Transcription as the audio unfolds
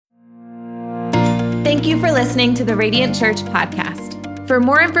Thank you for listening to the Radiant Church podcast. For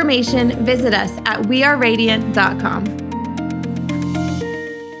more information, visit us at weareradiant.com.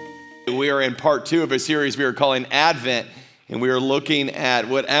 We are in part 2 of a series we are calling Advent, and we are looking at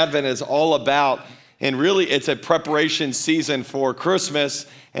what Advent is all about. And really, it's a preparation season for Christmas,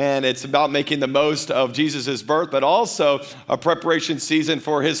 and it's about making the most of Jesus' birth, but also a preparation season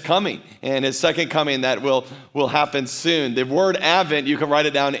for his coming and his second coming that will happen soon. The word Advent, you can write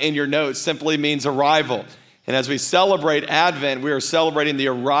it down in your notes, simply means arrival. And as we celebrate Advent, we are celebrating the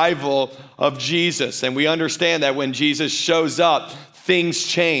arrival of Jesus. And we understand that when Jesus shows up, things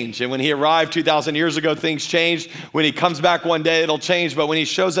change. And when he arrived 2,000 years ago, things changed. When he comes back one day, it'll change. But when he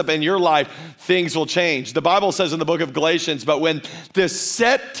shows up in your life, things will change. The Bible says in the book of Galatians, but when the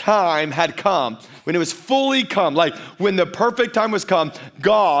set time had come, when it was fully come, like when the perfect time was come,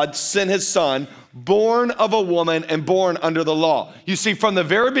 God sent his son, born of a woman and born under the law. You see, from the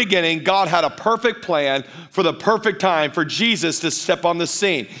very beginning, God had a perfect plan for the perfect time for Jesus to step on the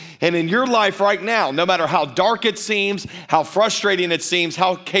scene. And in your life right now, no matter how dark it seems, how frustrating it seems,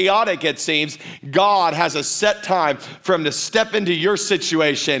 how chaotic it seems, God has a set time for him to step into your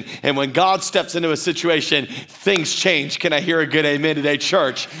situation. And when God steps into a situation, things change. Can I hear a good amen today,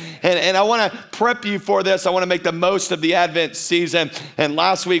 church? And I want to prep you for this. I want to make the most of the Advent season. And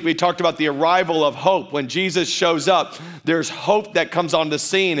last week, we talked about the arrival of hope. When Jesus shows up, there's hope that comes on the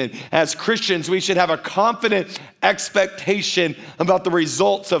scene. And as Christians, we should have a confident expectation about the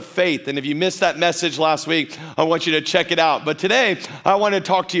results of faith. And if you missed that message last week, I want you to check it out. But today, I want to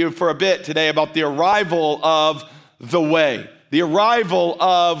talk to you for a bit today about the arrival of the way. The arrival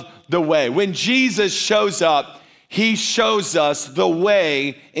of the way. When Jesus shows up, he shows us the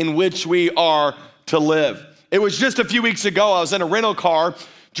way in which we are to live. It was just a few weeks ago, I was in a rental car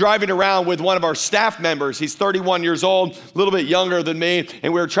driving around with one of our staff members. He's 31 years old, a little bit younger than me,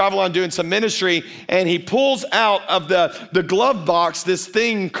 and we were traveling on doing some ministry, and he pulls out of the glove box this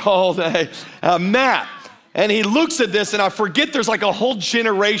thing called a map. And he looks at this, and I forget there's like a whole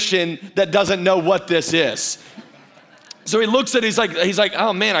generation that doesn't know what this is. So he looks at it, he's like,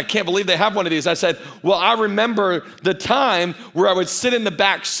 oh man, I can't believe they have one of these. I said, well, I remember the time where I would sit in the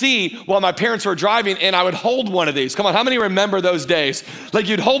back seat while my parents were driving and I would hold one of these. Come on, how many remember those days? Like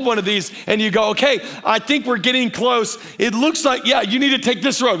you'd hold one of these and you go, okay, I think we're getting close. It looks like, yeah, you need to take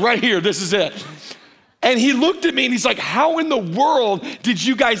this road right here. This is it. And he looked at me and he's like, how in the world did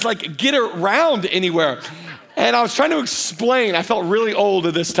you guys like get around anywhere? And I was trying to explain, I felt really old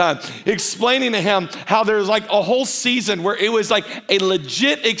at this time, explaining to him how there's like a whole season where it was like a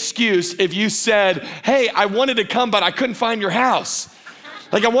legit excuse if you said, hey, I wanted to come, but I couldn't find your house.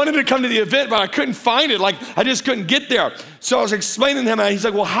 Like I wanted to come to the event, but I couldn't find it. Like I just couldn't get there. So I was explaining to him, and he's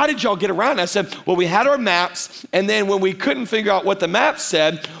like, well, how did y'all get around? I said, well, we had our maps, and then when we couldn't figure out what the map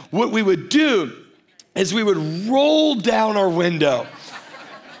said, what we would do is we would roll down our window.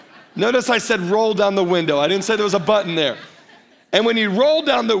 Notice I said roll down the window. I didn't say there was a button there. And when you roll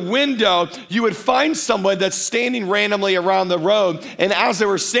down the window, you would find someone that's standing randomly around the road. And as they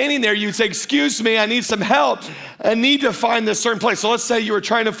were standing there, you'd say, excuse me, I need some help. I need to find this certain place. So let's say you were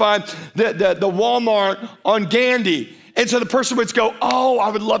trying to find the Walmart on Gandy. And so the person would go, oh, I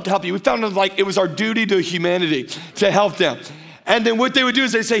would love to help you. We found it like it was our duty to humanity to help them. And then what they would do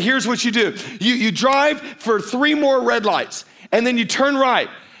is they say, here's what you do. You drive for 3 more red lights, and then you turn right.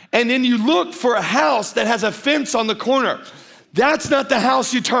 And then you look for a house that has a fence on the corner. That's not the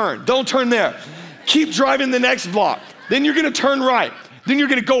house you turn. Don't turn there. Keep driving the next block. Then you're gonna turn right. Then you're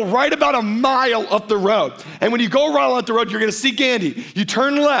gonna go right about a mile up the road. And when you go right up the road, you're gonna see Gandy. You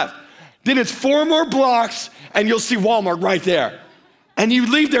turn left. Then it's 4 more blocks and you'll see Walmart right there. And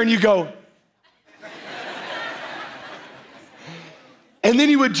you leave there and you go. And then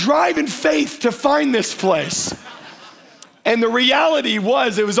you would drive in faith to find this place. And the reality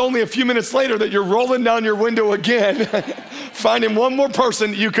was, it was only a few minutes later that you're rolling down your window again, finding one more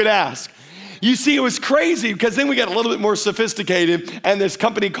person you could ask. You see, it was crazy because then we got a little bit more sophisticated and this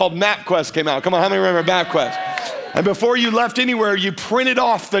company called MapQuest came out. Come on, how many remember MapQuest? And before you left anywhere, you printed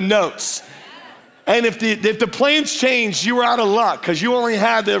off the notes. And if the plans changed, you were out of luck because you only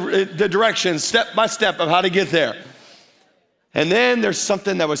had the directions step by step of how to get there. And then there's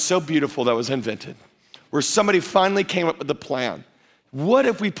something that was so beautiful that was invented, where somebody finally came up with a plan. What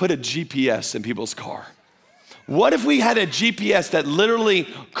if we put a GPS in people's car? What if we had a GPS that literally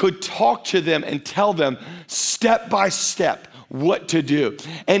could talk to them and tell them step by step what to do?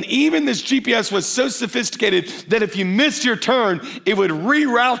 And even this GPS was so sophisticated that if you missed your turn, it would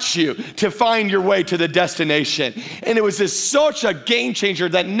reroute you to find your way to the destination. And it was such a game changer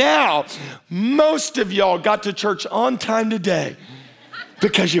that now most of y'all got to church on time today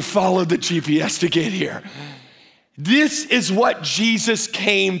Because you followed the GPS to get here. This is what Jesus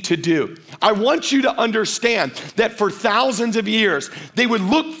came to do. I want you to understand that for thousands of years, they would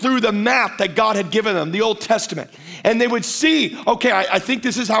look through the map that God had given them, the Old Testament, and they would see, okay, I think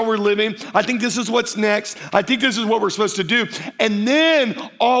this is how we're living. I think this is what's next. I think this is what we're supposed to do. And then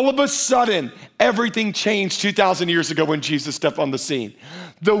all of a sudden, everything changed 2,000 years ago when Jesus stepped on the scene.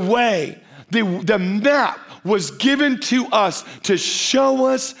 The way, the map was given to us to show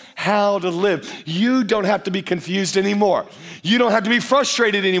us how to live. You don't have to be confused anymore. You don't have to be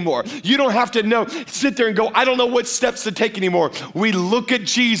frustrated anymore. You don't have to sit there and go, I don't know what steps to take anymore. We look at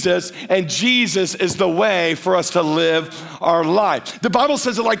Jesus, and Jesus is the way for us to live our life. The Bible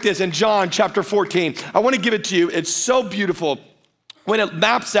says it like this in John chapter 14. I want to give it to you. It's so beautiful when it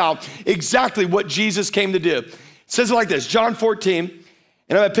maps out exactly what Jesus came to do. It says it like this, John 14.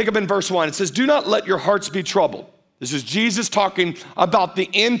 And I'm going to pick up in verse 1. It says, do not let your hearts be troubled. This is Jesus talking about the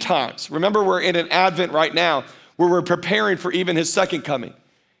end times. Remember, we're in an Advent right now where we're preparing for even his second coming.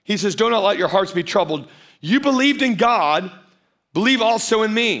 He says, do not let your hearts be troubled. You believed in God, believe also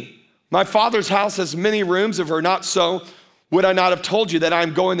in me. My Father's house has many rooms. If it were not so, would I not have told you that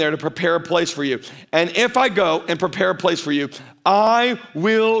I'm going there to prepare a place for you? And if I go and prepare a place for you, I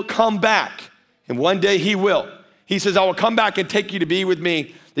will come back. And one day he will. He says, I will come back and take you to be with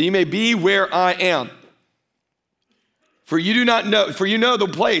me, that you may be where I am. For you know the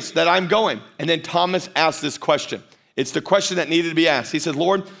place that I'm going. And then Thomas asked this question. It's the question that needed to be asked. He said,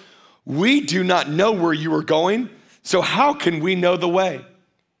 Lord, we do not know where you are going, so how can we know the way?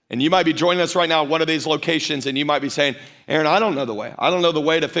 And you might be joining us right now at one of these locations, and you might be saying, Aaron, I don't know the way. I don't know the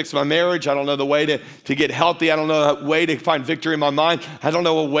way to fix my marriage. I don't know the way to get healthy. I don't know a way to find victory in my mind. I don't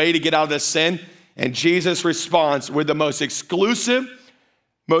know a way to get out of this sin. And Jesus responds with the most exclusive,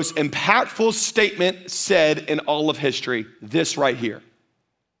 most impactful statement said in all of history, this right here.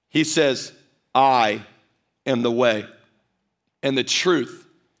 He says, I am the way and the truth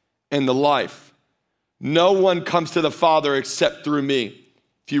and the life. No one comes to the Father except through me.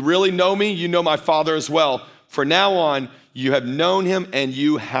 If you really know me, you know my Father as well. From now on, you have known him and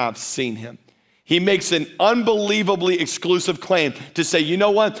you have seen him. He makes an unbelievably exclusive claim to say, you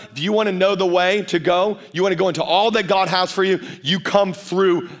know what? If you want to know the way to go, you want to go into all that God has for you, you come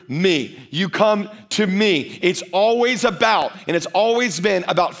through me. You come to me. It's always about, and it's always been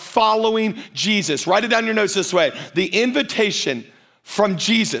about following Jesus. Write it down in your notes this way. The invitation from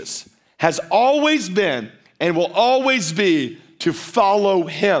Jesus has always been and will always be to follow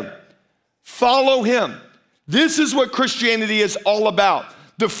him. Follow him. This is what Christianity is all about.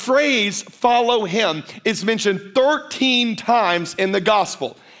 The phrase follow him is mentioned 13 times in the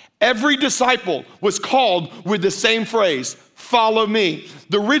gospel. Every disciple was called with the same phrase, follow me.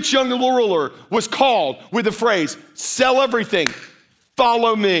 The rich young ruler was called with the phrase, sell everything,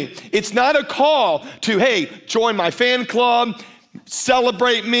 follow me. It's not a call to, hey, join my fan club,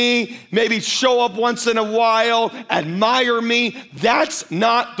 celebrate me, maybe show up once in a while, admire me. That's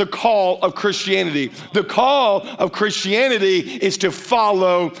not the call of Christianity. The call of Christianity is to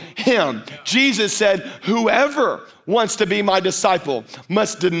follow him. Jesus said, whoever wants to be my disciple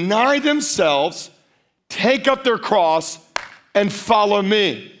must deny themselves, take up their cross, and follow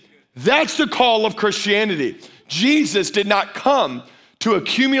me. That's the call of Christianity. Jesus did not come to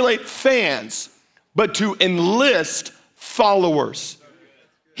accumulate fans, but to enlist followers.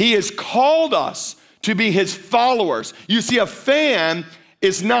 He has called us to be his followers. You see, a fan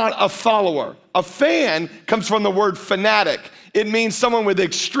is not a follower. A fan comes from the word fanatic. It means someone with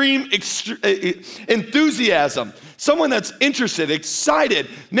extreme enthusiasm, someone that's interested, excited.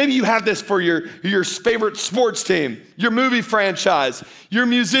 Maybe you have this for your favorite sports team, your movie franchise, your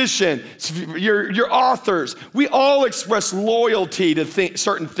musician, your authors. We all express loyalty to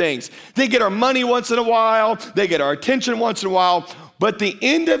certain things. They get our money once in a while, they get our attention once in a while, but at the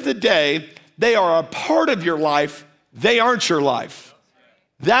end of the day, they are a part of your life, they aren't your life.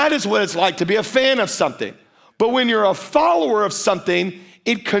 That is what it's like to be a fan of something. But when you're a follower of something,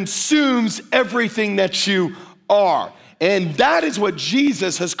 it consumes everything that you are. And that is what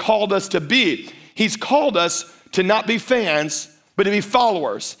Jesus has called us to be. He's called us to not be fans, but to be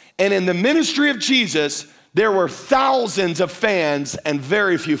followers. And in the ministry of Jesus, there were thousands of fans and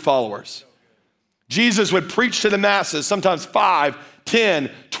very few followers. Jesus would preach to the masses, sometimes 5,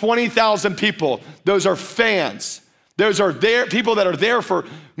 10, 20,000 people. Those are fans. Those are people that are there for,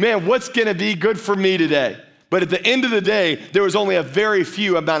 man, what's gonna be good for me today? But at the end of the day, there was only a very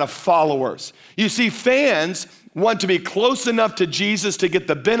few amount of followers. You see, fans want to be close enough to Jesus to get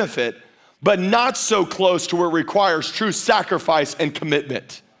the benefit, but not so close to where it requires true sacrifice and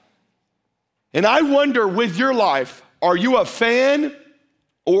commitment. And I wonder with your life, are you a fan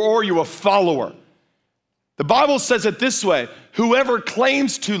Or are you a follower? The Bible says it this way: whoever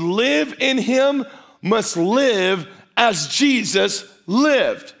claims to live in him must live as Jesus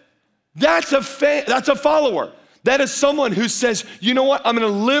lived. That's a follower. That is someone who says, you know what, I'm gonna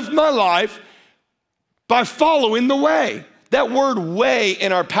live my life by following the way. That word way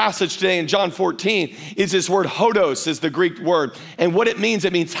in our passage today in John 14 is this word hodos, is the Greek word. And what it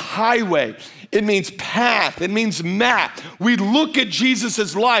means highway. It means path. It means map. We look at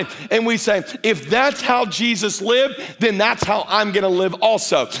Jesus's life and we say, if that's how Jesus lived, then that's how I'm gonna live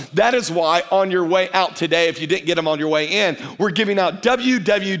also. That is why on your way out today, if you didn't get them on your way in, we're giving out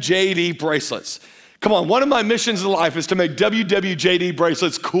WWJD bracelets. Come on, one of my missions in life is to make WWJD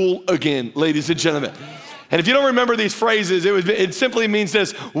bracelets cool again, ladies and gentlemen. And if you don't remember these phrases, it simply means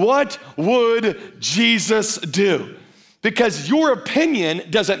this: what would Jesus do? Because your opinion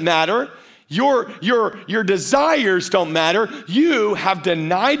doesn't matter. Your desires don't matter. You have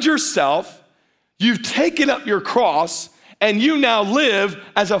denied yourself. You've taken up your cross, and you now live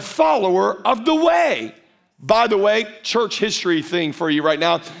as a follower of the way. By the way, church history thing for you right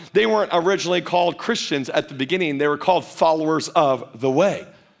now, they weren't originally called Christians at the beginning. They were called followers of the way.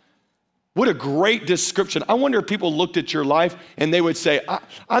 What a great description. I wonder if people looked at your life and they would say,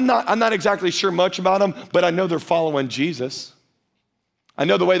 I'm not exactly sure much about them, but I know they're following Jesus. I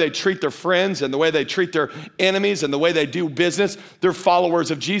know the way they treat their friends and the way they treat their enemies and the way they do business. They're followers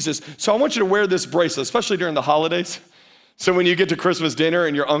of Jesus. So I want you to wear this bracelet, especially during the holidays. So when you get to Christmas dinner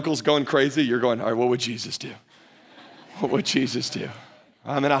and your uncle's going crazy, you're going, all right, what would Jesus do? What would Jesus do?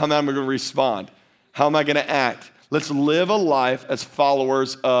 How am I going to respond? How am I going to act? Let's live a life as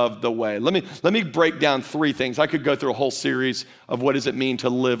followers of the way. Let me break down three things. I could go through a whole series of what does it mean to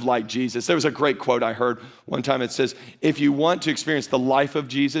live like Jesus. There was a great quote I heard one time. It says, if you want to experience the life of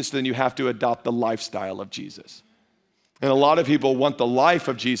Jesus, then you have to adopt the lifestyle of Jesus. And a lot of people want the life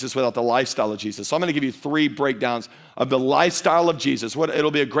of Jesus without the lifestyle of Jesus. So I'm gonna give you three breakdowns of the lifestyle of Jesus. It'll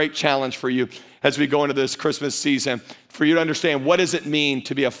be a great challenge for you as we go into this Christmas season, for you to understand what does it mean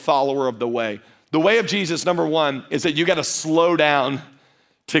to be a follower of the way. The way of Jesus, number one, is that you gotta slow down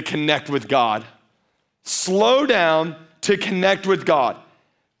to connect with God. Slow down to connect with God.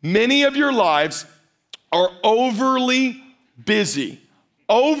 Many of your lives are overly busy,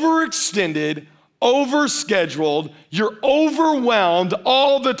 overextended, overscheduled, you're overwhelmed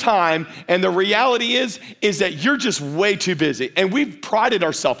all the time, and the reality is that you're just way too busy. And we've prided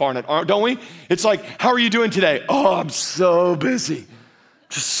ourselves on it, don't we? It's like, how are you doing today? Oh, I'm so busy.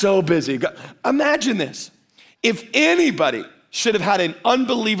 Just so busy. Imagine this. If anybody should have had an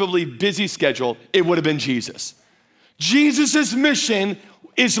unbelievably busy schedule, it would have been Jesus. Jesus' mission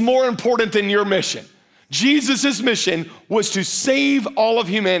is more important than your mission. Jesus' mission was to save all of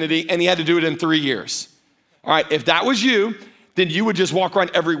humanity, and he had to do it in 3 years. All right, if that was you, then you would just walk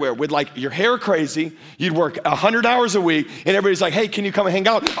around everywhere with like your hair crazy, you'd work 100 hours a week, and everybody's like, hey, can you come and hang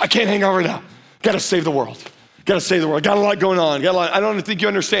out? I can't hang out right now. Gotta save the world. Gotta save the world. Got a lot going on. I don't think you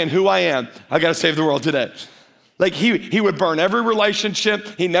understand who I am. I gotta save the world today. Like he would burn every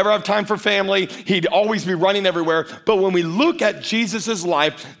relationship. He'd never have time for family. He'd always be running everywhere. But when we look at Jesus'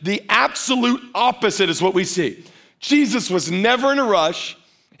 life, the absolute opposite is what we see. Jesus was never in a rush.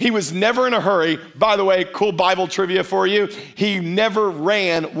 He was never in a hurry. By the way, cool Bible trivia for you. He never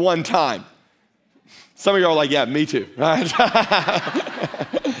ran one time. Some of you are like, yeah, me too. Right?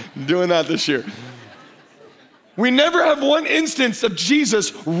 Doing that this year. We never have one instance of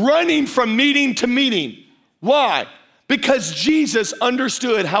Jesus running from meeting to meeting. Why? Because Jesus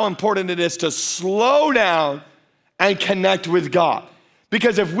understood how important it is to slow down and connect with God.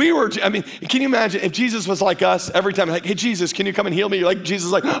 Because if we were, can you imagine if Jesus was like us every time, like, hey, Jesus, can you come and heal me? You're like, Jesus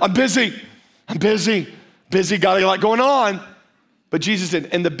is like, I'm busy, got a lot going on. But Jesus did.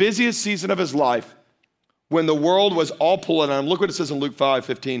 In the busiest season of his life, when the world was all pulling on him, look what it says in Luke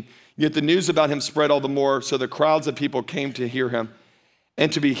 5:15. Yet the news about him spread all the more, so the crowds of people came to hear him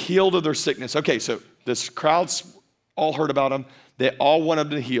and to be healed of their sickness. Okay, so this crowds all heard about him. They all wanted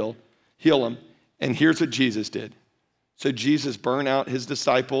him to heal him. And here's what Jesus did. So Jesus burned out his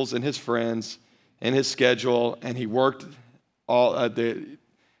disciples and his friends and his schedule, and he worked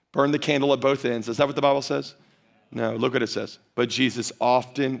burned the candle at both ends. Is that what the Bible says? No, look what it says. But Jesus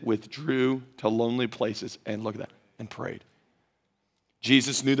often withdrew to lonely places, and look at that, and prayed.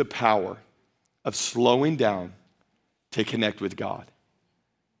 Jesus knew the power of slowing down to connect with God.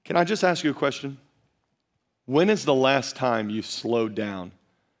 Can I just ask you a question? When is the last time you slowed down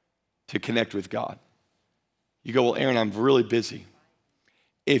to connect with God? You go, well, Aaron, I'm really busy.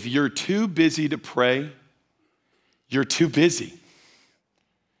 If you're too busy to pray, you're too busy.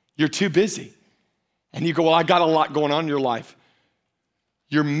 You're too busy. And you go, well, I got a lot going on in your life.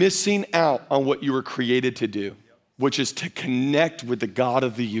 you're missing out on what you were created to do, which is to connect with the God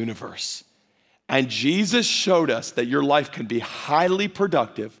of the universe. And Jesus showed us that your life can be highly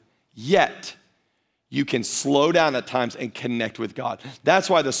productive, yet you can slow down at times and connect with God. That's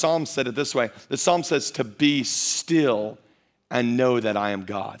why the Psalm said it this way. The Psalm says to be still and know that I am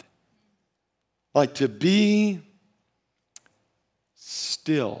God. Like to be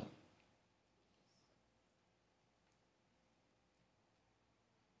still.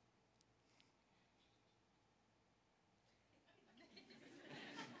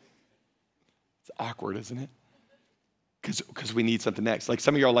 It's awkward, isn't it? Because we need something next. Like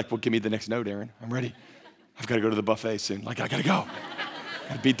some of you are like, well, give me the next note, Aaron. I'm ready. I've got to go to the buffet soon. Like, I got to go.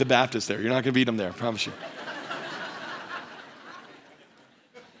 Got to beat the Baptists there. You're not going to beat them there, I promise you.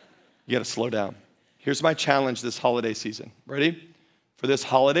 You got to slow down. Here's my challenge this holiday season. Ready? For this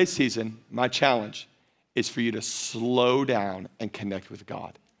holiday season, my challenge is for you to slow down and connect with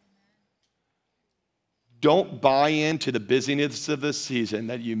God. Don't buy into the busyness of this season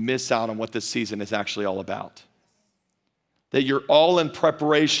that you miss out on what this season is actually all about. That you're all in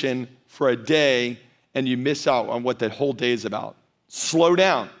preparation for a day and you miss out on what that whole day is about. Slow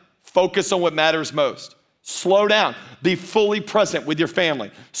down. Focus on what matters most. Slow down. Be fully present with your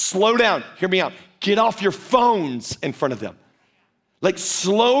family. Slow down. Hear me out. Get off your phones in front of them. Like,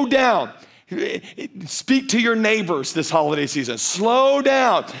 slow down. Speak to your neighbors this holiday season. Slow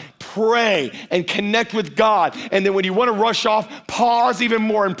down, pray, and connect with God. And then when you want to rush off, pause even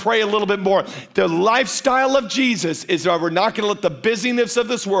more and pray a little bit more. The lifestyle of Jesus is that we're not going to let the busyness of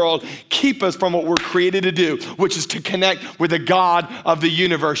this world keep us from what we're created to do, which is to connect with the God of the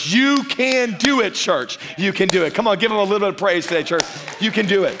universe. You can do it, church. You can do it. Come on, give them a little bit of praise today, church. You can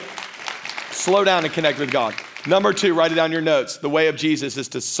do it. Slow down and connect with God. Number 2, write it down in your notes. The way of Jesus is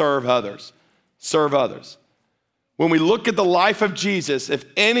to serve others. Serve others. When we look at the life of Jesus, if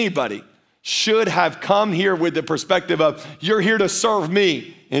anybody should have come here with the perspective of, you're here to serve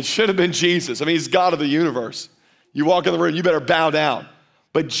me, it should have been Jesus. I mean, he's God of the universe. You walk in the room, you better bow down.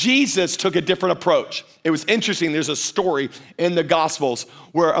 But Jesus took a different approach. It was interesting. There's a story in the Gospels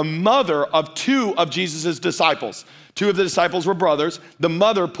where a mother of 2 of Jesus' disciples, 2 of the disciples were brothers. The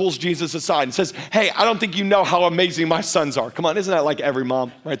mother pulls Jesus aside and says, hey, I don't think you know how amazing my sons are. Come on, isn't that like every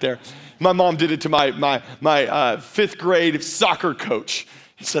mom right there? My mom did it to my 5th grade soccer coach.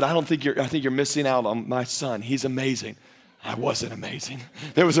 He said, I think you're missing out on my son. He's amazing. I wasn't amazing.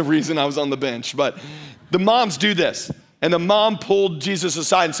 There was a reason I was on the bench. But the moms do this. And the mom pulled Jesus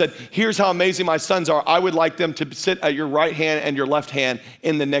aside and said, here's how amazing my sons are. I would like them to sit at your right hand and your left hand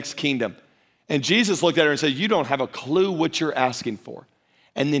in the next kingdom. And Jesus looked at her and said, you don't have a clue what you're asking for.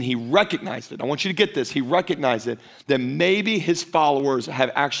 And then he recognized it. I want you to get this. He recognized it, that maybe his followers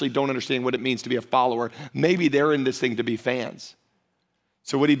actually don't understand what it means to be a follower. Maybe they're in this thing to be fans.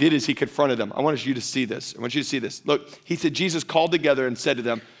 So what he did is he confronted them. I want you to see this. I want you to see this. Look, he said, Jesus called together and said to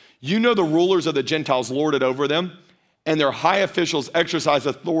them, you know the rulers of the Gentiles lord it over them, and their high officials exercise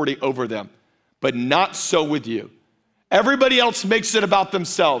authority over them, but not so with you. Everybody else makes it about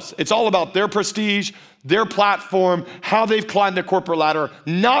themselves. It's all about their prestige, their platform, how they've climbed the corporate ladder,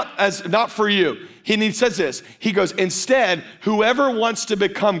 not for you. He says this, he goes, instead, whoever wants to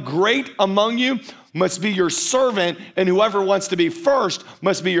become great among you must be your servant, and whoever wants to be first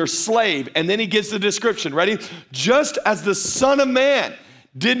must be your slave. And then he gives the description, ready? Just as the Son of Man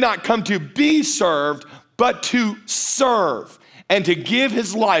did not come to be served, but to serve and to give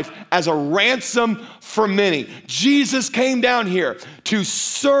his life as a ransom for many. Jesus came down here to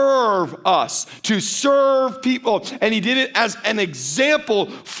serve us, to serve people, and he did it as an example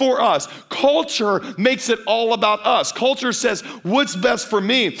for us. Culture makes it all about us. Culture says, what's best for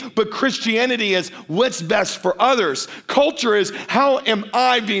me? But Christianity is what's best for others. Culture is, how am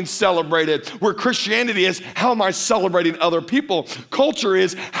I being celebrated? Where Christianity is, how am I celebrating other people? Culture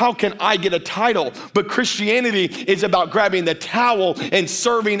is, how can I get a title? But Christianity is about grabbing the towel and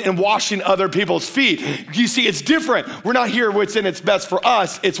serving and washing other people's feet. You see, it's different. We're not here what's in it's best for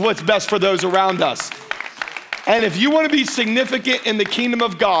us. It's what's best for those around us. And if you want to be significant in the kingdom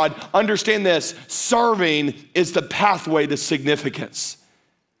of God, understand this, serving is the pathway to significance.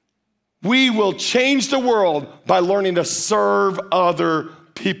 We will change the world by learning to serve other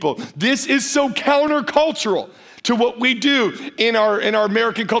people. This is so countercultural to what we do in our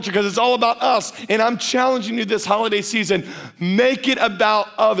American culture, because it's all about us. And I'm challenging you this holiday season, make it about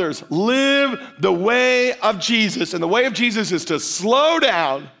others. Live the way of Jesus. And the way of Jesus is to slow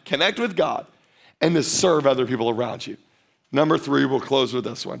down, connect with God, and to serve other people around you. Number 3, we'll close with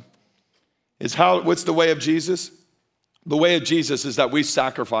this one, what's the way of Jesus? The way of Jesus is that we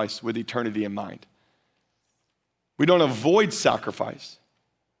sacrifice with eternity in mind. We don't avoid sacrifice.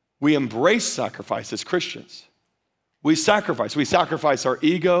 We embrace sacrifice as Christians. We sacrifice. We sacrifice our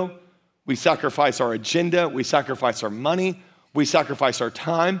ego. We sacrifice our agenda. We sacrifice our money. We sacrifice our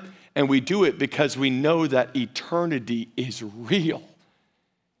time. And we do it because we know that eternity is real.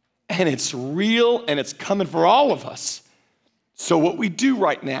 And it's real and it's coming for all of us. So what we do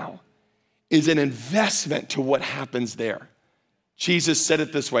right now is an investment to what happens there. Jesus said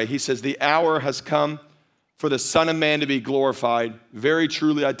it this way. He says, the hour has come for the Son of Man to be glorified. Very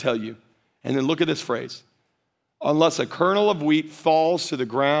truly, I tell you. And then look at this phrase. Unless a kernel of wheat falls to the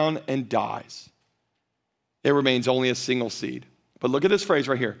ground and dies, it remains only a single seed. But look at this phrase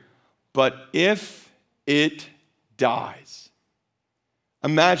right here. But if it dies.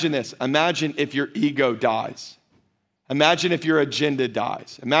 Imagine this. Imagine if your ego dies. Imagine if your agenda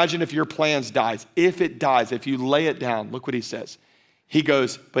dies. Imagine if your plans dies. If it dies, if you lay it down, look what he says. He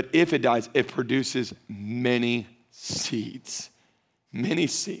goes, but if it dies, it produces many seeds. Many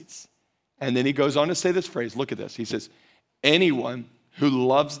seeds. And then he goes on to say this phrase. Look at this. He says, anyone who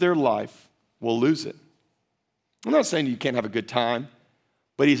loves their life will lose it. I'm not saying you can't have a good time,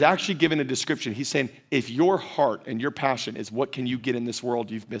 but he's actually given a description. He's saying, if your heart and your passion is what can you get in this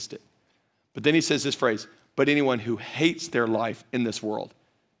world, you've missed it. But then he says this phrase, but anyone who hates their life in this world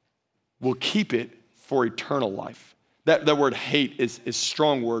will keep it for eternal life. That word hate is a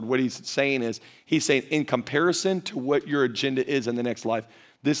strong word. What he's saying is, he's saying in comparison to what your agenda is in the next life,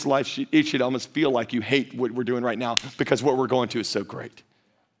 this life, it should almost feel like you hate what we're doing right now because what we're going to is so great.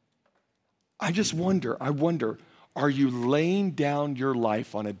 I wonder, are you laying down your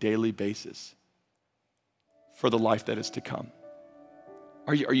life on a daily basis for the life that is to come?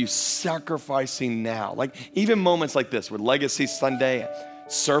 Are you sacrificing now? Like even moments like this with Legacy Sunday,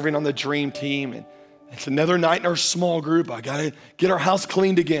 serving on the dream team, and it's another night in our small group. I gotta get our house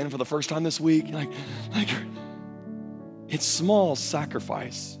cleaned again for the first time this week. Like it's small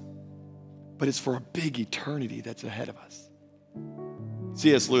sacrifice, but it's for a big eternity that's ahead of us.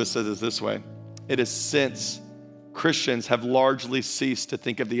 C.S. Lewis says it this way. It is since Christians have largely ceased to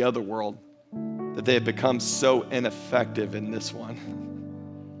think of the other world that they have become so ineffective in this one.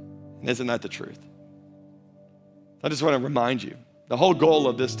 And isn't that the truth? I just want to remind you, the whole goal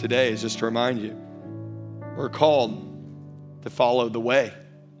of this today is just to remind you, we're called to follow the way.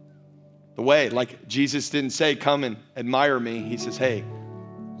 The way, like Jesus didn't say, come and admire me. He says, hey,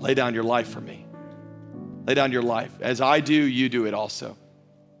 lay down your life for me. Lay down your life. As I do, you do it also.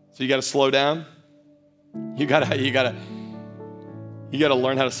 So you got to slow down. You got to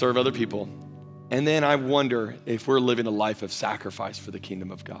learn how to serve other people. And then I wonder if we're living a life of sacrifice for the kingdom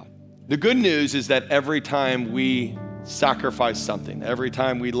of God. The good news is that every time we sacrifice something, every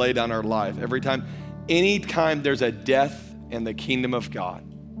time we lay down our life, anytime there's a death in the kingdom of God,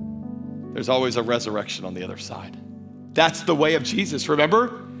 there's always a resurrection on the other side. That's the way of Jesus, remember?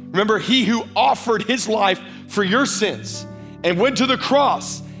 Remember, he who offered his life for your sins and went to the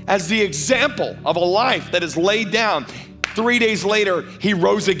cross as the example of a life that is laid down. 3 days later, he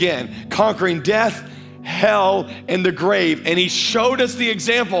rose again, conquering death, hell, and the grave. And he showed us the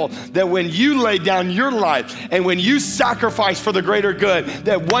example that when you lay down your life and when you sacrifice for the greater good,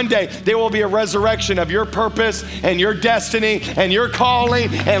 that one day there will be a resurrection of your purpose and your destiny and your calling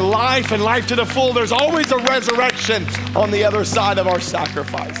and life to the full. There's always a resurrection on the other side of our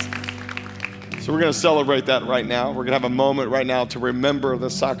sacrifice. So we're going to celebrate that right now. We're going to have a moment right now to remember the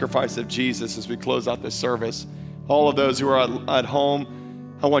sacrifice of Jesus as we close out this service. All of those who are at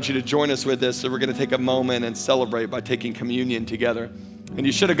home, I want you to join us with this. So we're going to take a moment and celebrate by taking communion together. And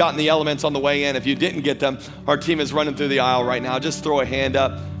you should have gotten the elements on the way in. If you didn't get them, our team is running through the aisle right now. Just throw a hand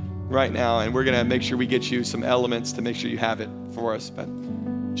up right now, and we're going to make sure we get you some elements to make sure you have it for us. But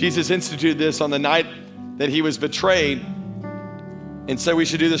Jesus instituted this on the night that he was betrayed, and so we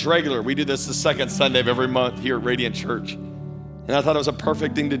should do this regular. We do this the second Sunday of every month here at Radiant Church. And I thought it was a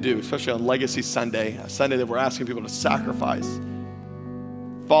perfect thing to do, especially on Legacy Sunday, a Sunday that we're asking people to sacrifice.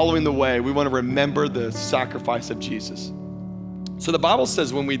 Following the way, we want to remember the sacrifice of Jesus. So the Bible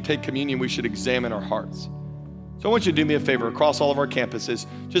says when we take communion, we should examine our hearts. So I want you to do me a favor across all of our campuses.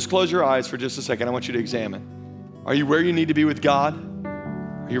 Just close your eyes for just a second. I want you to examine. Are you where you need to be with God?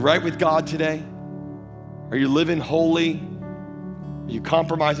 Are you right with God today? Are you living holy? Are you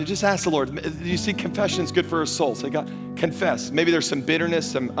compromising? Just ask the Lord. Do you see confession is good for our soul? Say, God, confess. Maybe there's some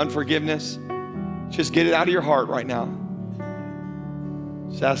bitterness, some unforgiveness. Just get it out of your heart right now.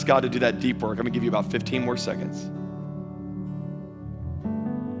 Just ask God to do that deep work. I'm going to give you about 15 more seconds.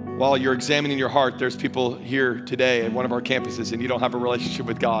 While you're examining your heart, there's people here today at one of our campuses and you don't have a relationship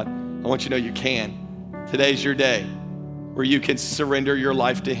with God. I want you to know you can. Today's your day. where you can surrender your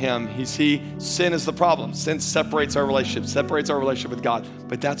life to him. Sin is the problem. Sin separates our relationship with God.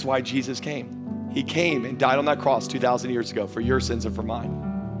 But that's why Jesus came. He came and died on that cross 2,000 years ago for your sins and for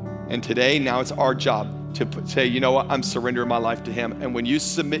mine. And today, now it's our job to say, you know what, I'm surrendering my life to him. And when you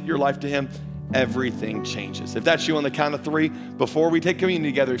submit your life to him, everything changes. If that's you on the count of 3, before we take communion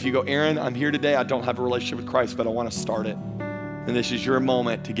together, if you go, Aaron, I'm here today, I don't have a relationship with Christ, but I want to start it. And this is your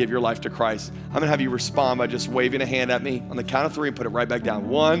moment to give your life to Christ. I'm gonna have you respond by just waving a hand at me on the count of 3 and put it right back down.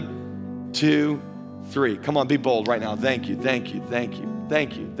 1, 2, 3. Come on, be bold right now. Thank you, thank you, thank you,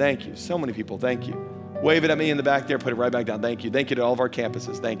 thank you, thank you. So many people, thank you. Wave it at me in the back there, put it right back down. Thank you. Thank you to all of our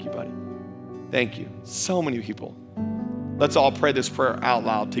campuses. Thank you, buddy. Thank you. So many people. Let's all pray this prayer out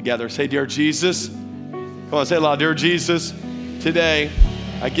loud together. Say, dear Jesus, come on, say it loud. Dear Jesus, today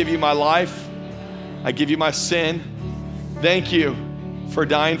I give you my life. I give you my sin. Thank you for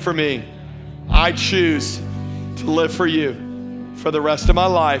dying for me. I choose to live for you for the rest of my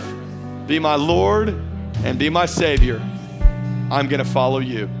life. Be my Lord and be my Savior. I'm gonna follow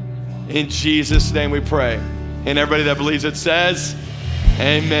you. In Jesus' name we pray. And everybody that believes it says,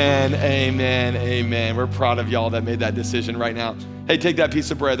 amen, amen, amen. We're proud of y'all that made that decision right now. Hey, take that piece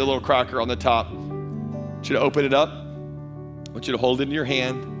of bread, the little cracker on the top. I want you to open it up. I want you to hold it in your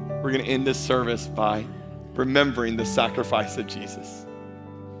hand. We're gonna end this service by remembering the sacrifice of Jesus.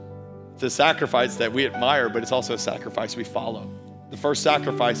 It's a sacrifice that we admire, but it's also a sacrifice we follow. The first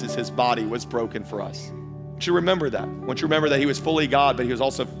sacrifice is his body was broken for us. I want you to remember that. I want you to remember that he was fully God, but he was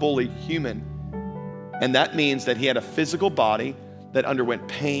also fully human. And that means that he had a physical body that underwent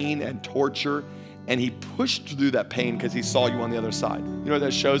pain and torture, and he pushed through that pain because he saw you on the other side. You know what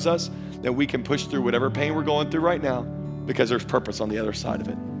that shows us? That we can push through whatever pain we're going through right now because there's purpose on the other side of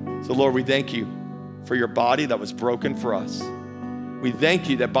it. So Lord, we thank you for your body that was broken for us. We thank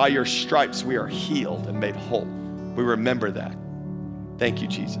you that by your stripes we are healed and made whole. We remember that. Thank you,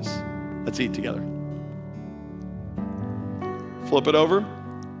 Jesus. Let's eat together. Flip it over.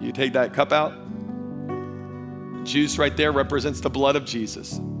 You take that cup out. Juice right there represents the blood of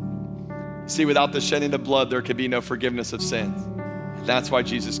Jesus. See, without the shedding of blood, there could be no forgiveness of sins. And that's why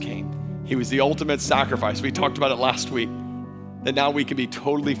Jesus came. He was the ultimate sacrifice. We talked about it last week, that now we can be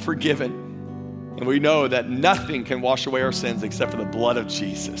totally forgiven. And we know that nothing can wash away our sins except for the blood of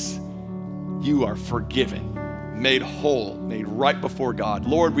Jesus. You are forgiven, made whole, made right before God.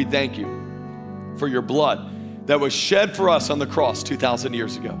 Lord, we thank you for your blood that was shed for us on the cross 2,000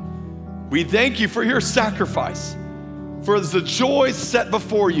 years ago. We thank you for your sacrifice. For the joy set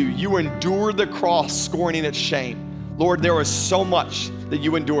before you, you endured the cross, scorning its shame. Lord, there was so much that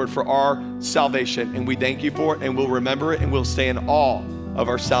you endured for our salvation, and we thank you for it, and we'll remember it, and we'll stay in awe of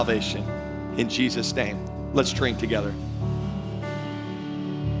our salvation. In Jesus' name, let's drink together.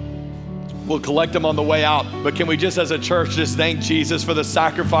 We'll collect them on the way out, but can we just as a church just thank Jesus for the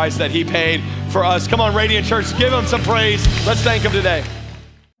sacrifice that he paid for us? Come on, Radiant Church, give him some praise. Let's thank him today.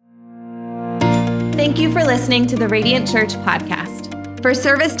 Thank you for listening to the Radiant Church podcast. For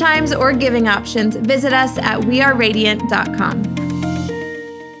service times or giving options, visit us at weareradiant.com.